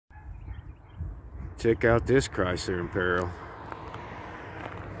Check out this Chrysler Imperial.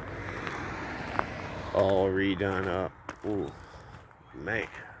 All redone up. Ooh, man.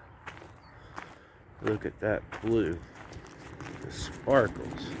 Look at that blue. The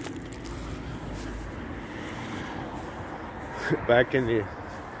sparkles. Back in the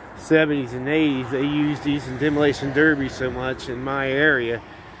 70s and 80s, they used these in demolition derbies so much in my area,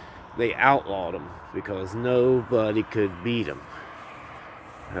 they outlawed them because nobody could beat them.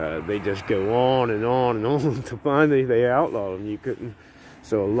 They just go on and on and on until finally they outlawed them. You couldn't,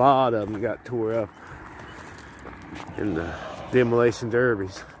 so a lot of them got tore up in the demolition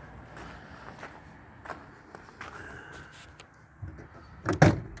derbies.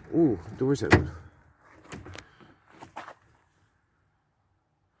 Ooh, door's open.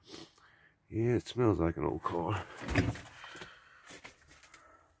 Yeah, it smells like an old car.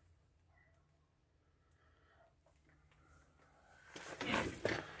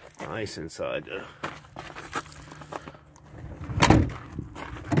 Nice inside though.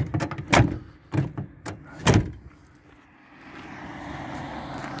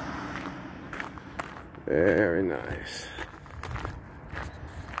 Very nice.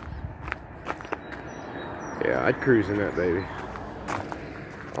 Yeah, I'd cruise in that baby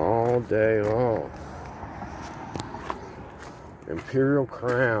all day long. Imperial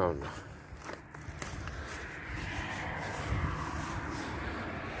Crown.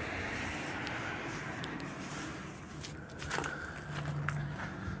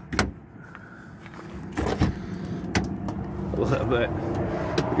 I love that.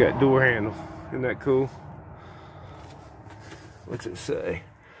 We got door handle. Isn't that cool? What's it say?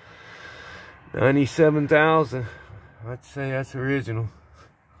 97,000. I'd say that's original.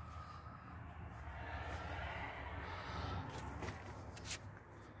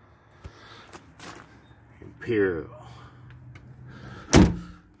 Imperial.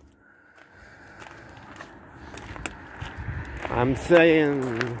 I'm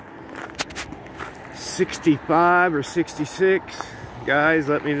saying 65 or 66. Guys,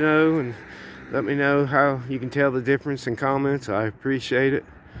 let me know, and let me know how you can tell the difference in comments. I appreciate it.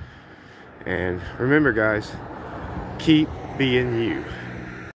 And remember, guys, keep being you.